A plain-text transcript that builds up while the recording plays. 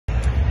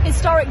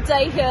historic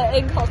day here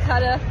in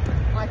Kolkata.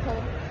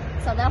 Michael,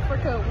 South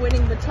Africa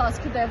winning the toss,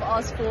 could they have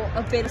asked for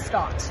a better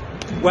start?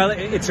 Well,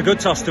 it's a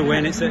good toss to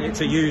win. It's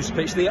a used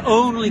pitch. The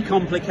only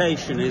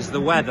complication is the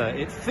weather.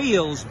 It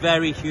feels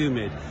very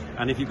humid,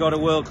 and if you've got a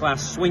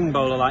world-class swing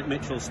bowler like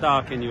Mitchell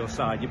Starc in your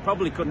side, you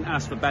probably couldn't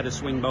ask for better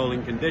swing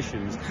bowling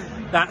conditions.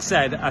 That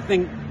said, I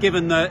think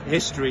given the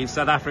history,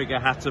 South Africa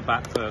had to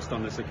bat first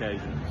on this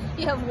occasion.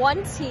 You have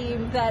one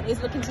team that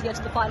is looking to get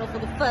to the final for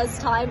the first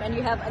time, and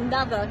you have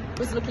another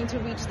who's looking to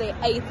reach their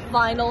 8th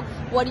final.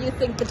 What do you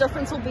think the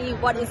difference will be?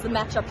 What is the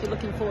matchup you're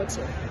looking forward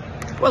to?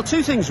 Well,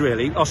 two things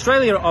really.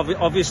 Australia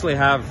obviously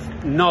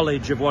have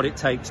knowledge of what it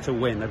takes to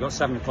win. They've got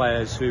 7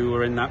 players who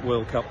were in that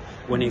World Cup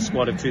winning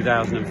squad of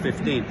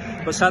 2015.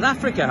 But South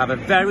Africa have a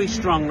very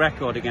strong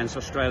record against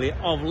Australia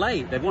of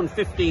late. They've won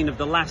 15 of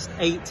the last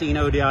 18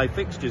 ODI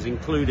fixtures,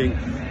 including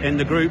in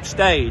the group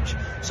stage.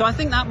 So I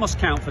think that must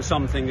count for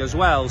something as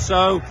well.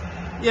 So,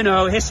 you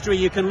know, history,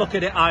 you can look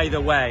at it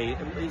either way.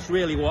 It's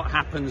really what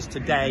happens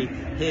today,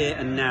 here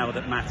and now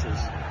that matters.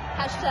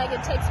 Hashtag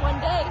it takes one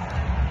day.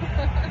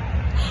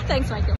 Thanks, Michael.